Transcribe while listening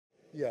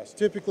Yes,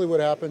 typically what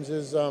happens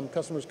is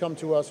customers come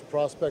to us,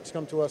 prospects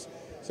come to us,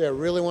 say, I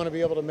really want to be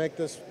able to make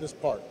this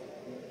part.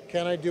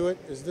 Can I do it?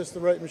 Is this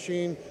the right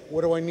machine?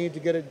 What do I need to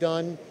get it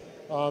done?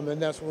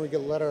 And that's when we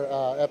get let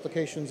our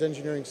applications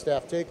engineering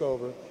staff take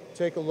over,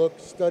 take a look,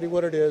 study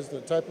what it is,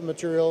 the type of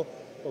material,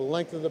 the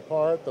length of the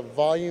part, the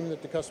volume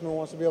that the customer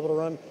wants to be able to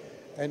run,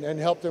 and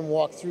help them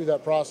walk through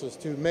that process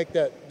to make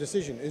that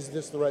decision. Is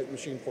this the right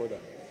machine for them?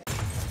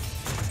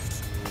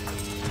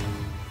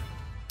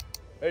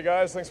 Hey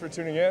guys, thanks for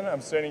tuning in. I'm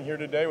standing here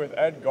today with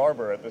Ed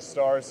Garber at the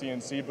Star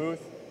CNC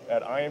booth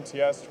at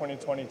IMTS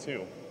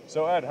 2022.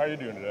 So Ed, how are you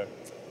doing today?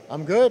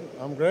 I'm good,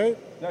 I'm great.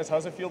 Nice,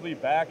 how's it feel to be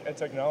back at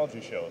technology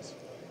shows?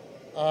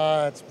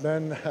 It's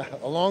been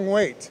a long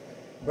wait,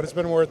 but it's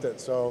been worth it.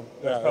 So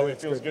yeah, it probably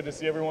feels good to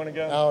see everyone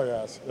again. Oh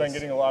yes. Been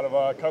getting a lot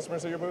of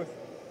customers at your booth?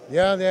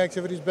 Yeah, the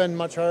activity's been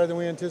much higher than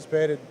we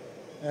anticipated,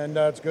 and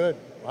it's good.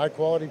 High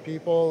quality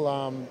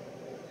people.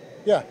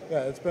 Yeah,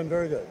 it's been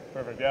very good.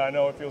 Perfect. Yeah, I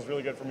know it feels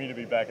really good for me to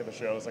be back at the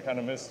shows. I kind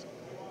of missed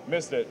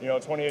it. You know,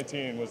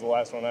 2018 was the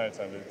last one I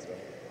attended. So.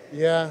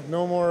 Yeah,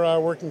 no more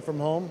working from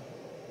home.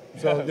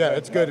 So yeah,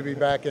 it's good to be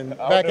back in action.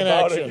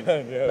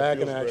 Yeah, back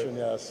in action, great.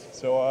 Yes.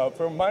 So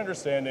from my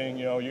understanding,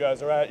 you know, you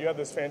have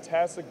this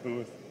fantastic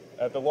booth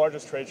at the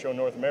largest trade show in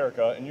North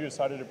America, and you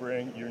decided to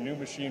bring your new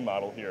machine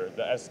model here,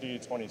 the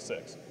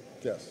SD-26.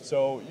 Yes.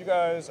 So you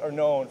guys are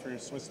known for your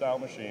Swiss style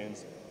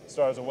machines.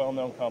 Star is a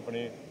well-known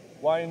company.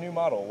 Why a new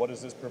model? What does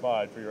this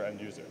provide for your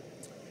end user?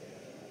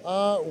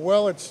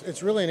 Well,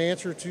 it's really an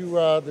answer to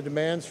the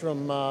demands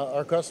from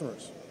our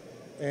customers,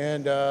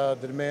 and the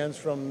demands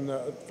from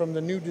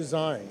the new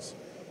designs.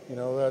 You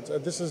know,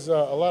 this is a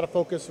lot of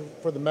focus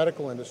for the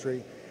medical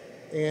industry,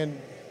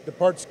 and the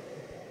parts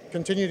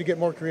continue to get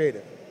more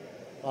creative.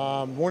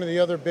 One of the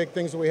other big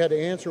things that we had to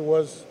answer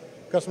was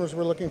customers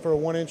were looking for a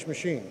 1-inch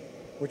machine,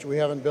 which we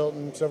haven't built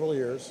in several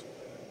years.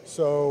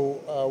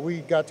 So we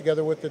got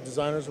together with the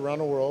designers around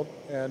the world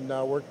and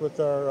worked with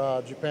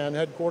our Japan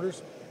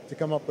headquarters to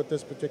come up with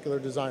this particular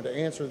design to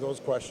answer those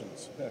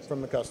questions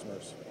from the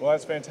customers. Well,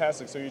 that's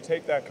fantastic. So you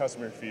take that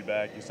customer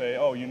feedback, you say,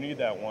 oh, you need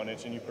that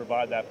 1-inch, and you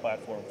provide that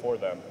platform for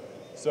them.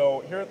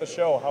 So here at the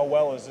show, how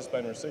well has this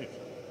been received?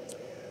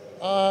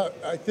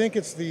 I think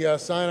it's the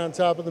sign on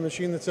top of the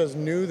machine that says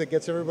new that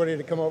gets everybody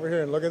to come over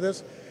here and look at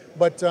this.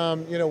 But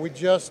you know,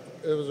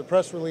 it was a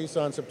press release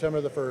on September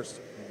the 1st.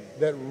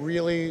 That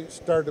really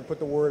started to put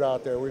the word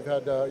out there. We've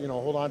had to,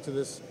 hold on to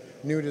this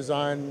new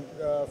design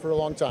for a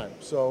long time.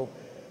 So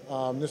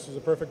this is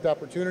a perfect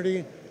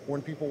opportunity.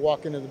 When people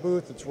walk into the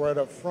booth, it's right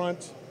up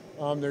front.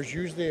 There's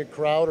usually a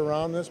crowd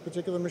around this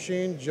particular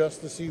machine just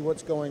to see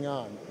what's going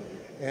on.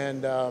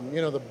 And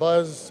the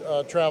buzz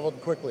traveled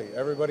quickly.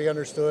 Everybody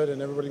understood,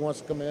 and everybody wants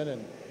to come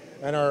in.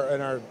 And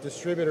our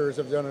distributors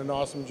have done an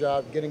awesome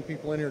job getting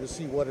people in here to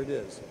see what it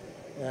is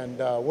and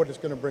what it's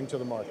going to bring to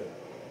the market.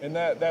 And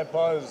that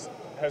buzz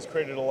has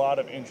created a lot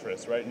of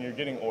interest, right? And you're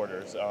getting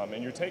orders,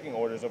 and you're taking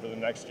orders over the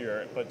next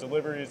year, but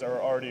deliveries are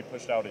already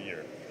pushed out a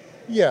year.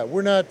 Yeah,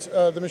 we're not,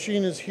 the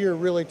machine is here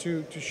really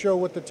to show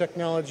what the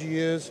technology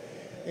is,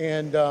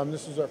 and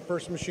this is our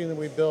first machine that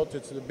we built.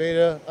 It's the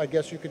beta, I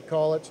guess you could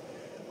call it,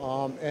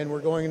 and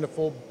we're going into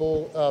full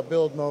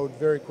build mode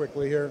very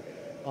quickly here,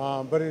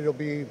 but it'll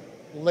be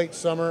late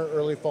summer,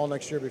 early fall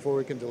next year before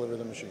we can deliver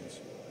the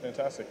machines.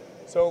 Fantastic.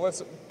 So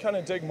let's kind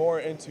of dig more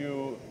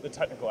into the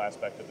technical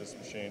aspect of this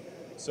machine.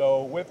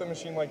 So with a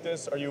machine like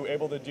this, are you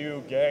able to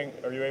do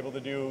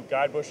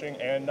guide bushing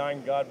and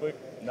non-guide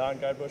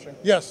bushing?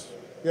 Yes,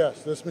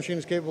 this machine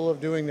is capable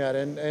of doing that,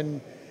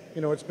 and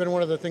it's been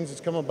one of the things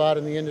that's come about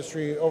in the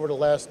industry over the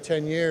last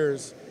 10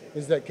 years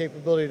is that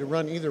capability to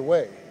run either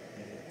way.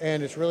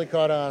 And it's really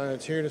caught on, and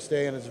it's here to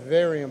stay, and it's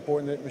very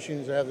important that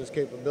machines have this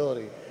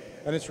capability.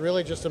 And it's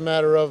really just a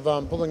matter of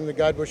pulling the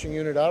guide bushing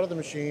unit out of the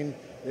machine,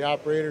 the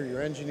operator,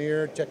 your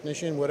engineer,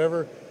 technician,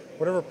 whatever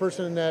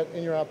person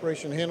in your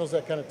operation handles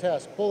that kind of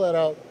task, pull that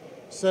out,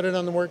 set it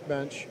on the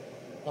workbench,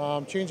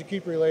 change the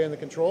keep relay in the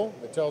control.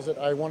 It tells it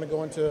I want to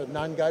go into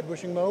non-guide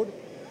bushing mode.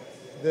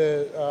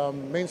 The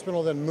main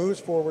spindle then moves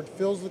forward,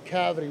 fills the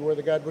cavity where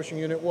the guide bushing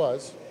unit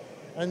was,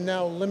 and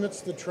now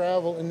limits the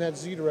travel in that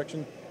Z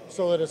direction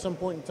so that at some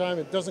point in time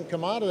it doesn't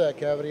come out of that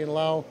cavity and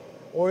allow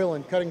oil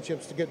and cutting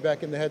chips to get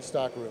back in the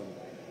headstock room.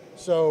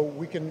 So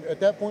we can, at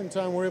that point in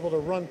time, we're able to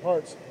run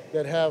parts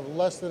that have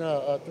less than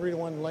a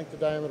 3-to-1 length to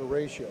diameter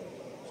ratio.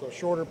 So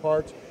shorter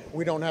parts,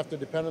 we don't have to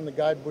depend on the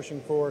guide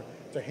bushing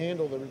to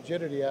handle the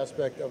rigidity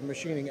aspect of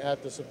machining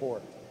at the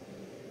support.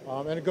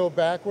 And to go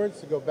backwards,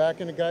 to go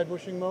back into guide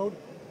bushing mode,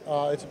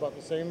 it's about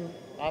the same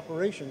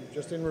operation,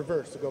 just in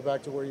reverse, to go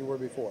back to where you were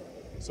before.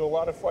 So a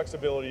lot of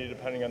flexibility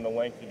depending on the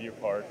length of your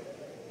part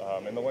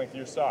and the length of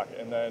your stock.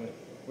 And then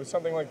with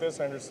something like this,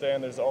 I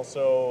understand there's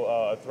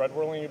also a thread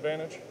whirling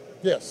advantage?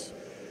 Yes.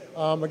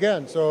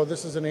 Again, so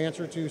this is an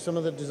answer to some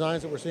of the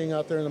designs that we're seeing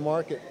out there in the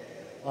market.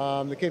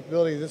 The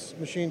capability, this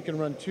machine can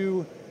run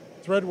 2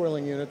 thread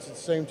whirling units at the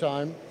same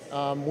time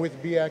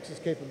with B-axis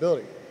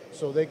capability.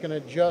 So they can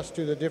adjust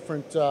to the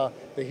different, the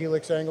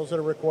helix angles that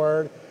are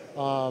required.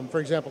 For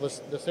example,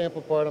 the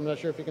sample part, I'm not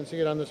sure if you can see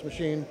it on this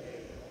machine,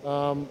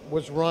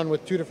 was run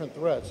with 2 different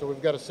threads. So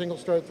we've got a single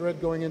start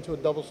thread going into a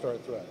double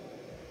start thread.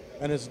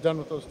 And it's done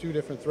with those 2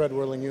 different thread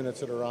whirling units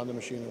that are on the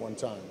machine at one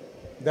time.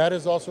 That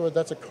is also,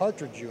 that's a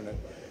cartridge unit.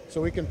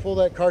 So we can pull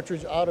that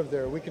cartridge out of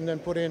there. We can then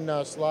put in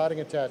slotting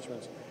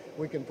attachments.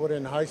 We can put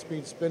in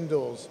high-speed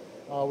spindles.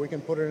 We can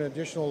put in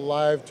additional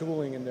live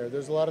tooling in there.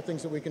 There's a lot of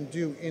things that we can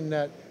do in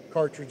that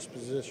cartridge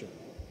position.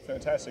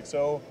 Fantastic.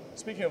 So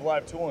speaking of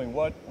live tooling,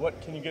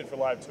 what can you get for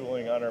live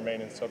tooling on our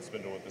main and sub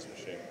spindle with this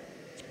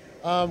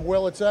machine?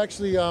 Well, it's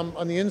actually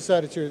on the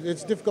inside.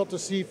 It's difficult to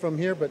see from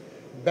here, but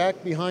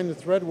back behind the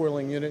thread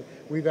whirling unit,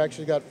 we've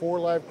actually got 4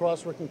 live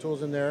cross-working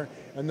tools in there,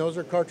 and those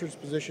are cartridge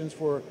positions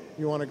for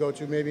you want to go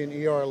to maybe an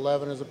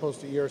ER11 as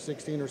opposed to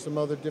ER16 or some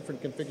other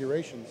different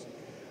configurations.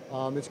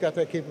 It's got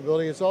that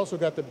capability. It's also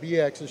got the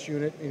B-axis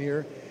unit in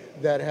here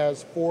that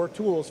has 4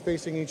 tools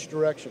facing each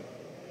direction.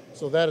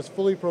 So that is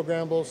fully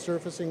programmable,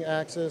 surfacing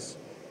axis,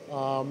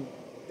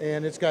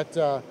 and it's got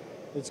the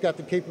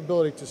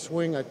capability to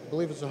swing, I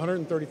believe it's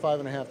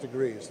 135.5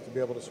 degrees to be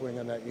able to swing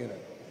on that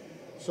unit.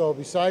 So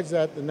besides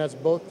that, and that's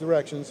both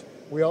directions,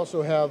 we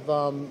also have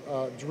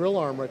a drill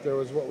arm right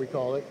there is what we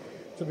call it,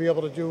 to be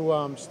able to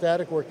do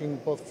static working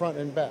both front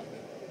and back.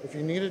 If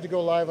you needed to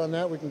go live on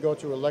that, we can go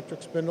to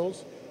electric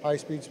spindles,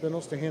 high-speed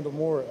spindles to handle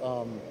more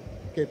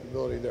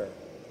capability there.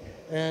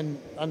 And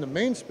on the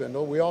main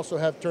spindle, we also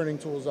have turning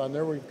tools on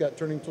there. We've got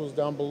turning tools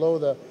down below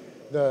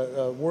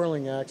the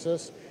whirling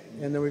axis,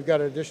 and then we've got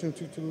additional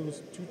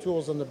two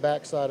tools on the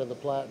back side of the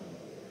platen.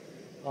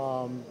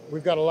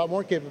 We've got a lot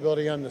more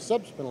capability on the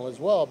sub spindle as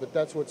well, but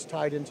that's what's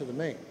tied into the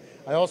main.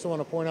 I also want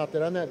to point out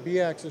that on that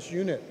B-axis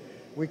unit,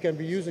 we can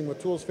be using,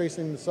 with tools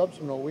facing the sub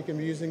spindle, we can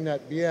be using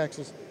that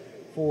B-axis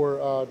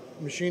for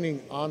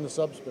machining on the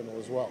sub spindle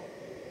as well.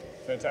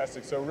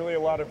 Fantastic. So really a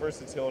lot of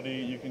versatility.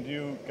 You can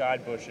do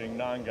guide bushing,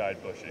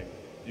 non-guide bushing.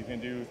 You can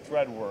do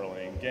thread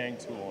whirling, gang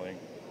tooling,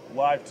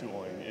 live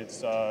tooling.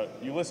 It's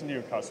you listen to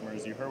your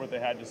customers, you heard what they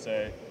had to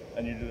say,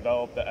 and you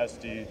develop the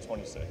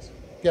SD-26.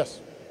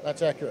 Yes,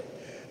 that's accurate.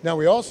 Now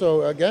we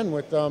also, again,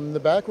 with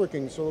the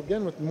backworking, so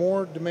again, with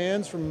more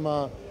demands from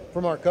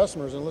our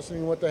customers and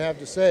listening to what they have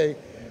to say,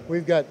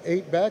 we've got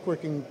 8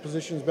 backworking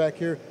positions back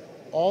here.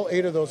 All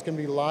 8 of those can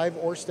be live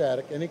or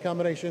static, any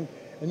combination.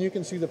 And you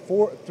can see the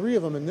 3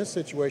 of them in this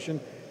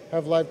situation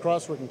have live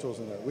cross-working tools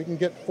in there. We can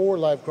get 4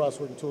 live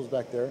cross-working tools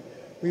back there.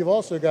 We've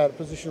also got a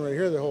position right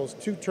here that holds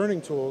 2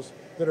 turning tools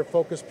that are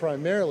focused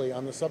primarily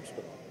on the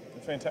sub-spindle.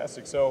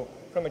 Fantastic. So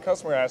from the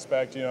customer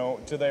aspect, you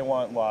know, do they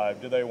want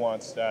live? Do they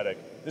want static?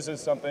 This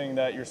is something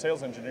that your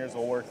sales engineers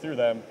will work through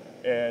them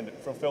and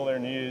fulfill their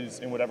needs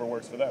in whatever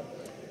works for them.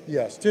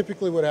 Yes,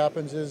 typically what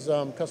happens is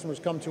customers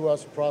come to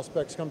us,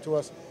 prospects come to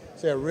us,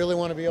 say, I really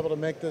want to be able to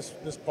make this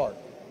part.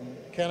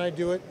 Can I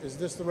do it? Is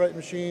this the right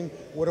machine?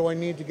 What do I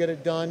need to get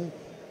it done?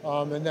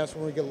 And that's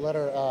when we get let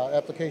our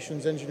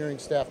applications engineering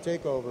staff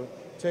take over,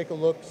 take a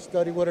look,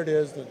 study what it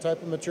is, the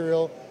type of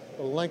material,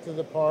 the length of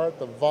the part,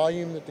 the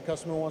volume that the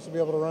customer wants to be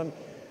able to run,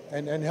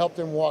 and help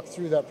them walk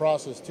through that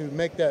process to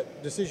make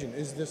that decision.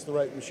 Is this the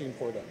right machine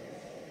for them?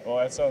 Well,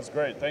 that sounds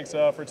great. Thanks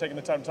for taking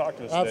the time to talk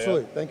to us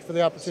Absolutely. today. Thank you for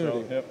the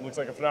opportunity. So, yep, looks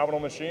like a phenomenal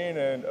machine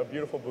and a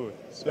beautiful booth.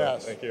 So,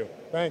 yes. Thank you.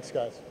 Thanks,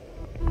 guys.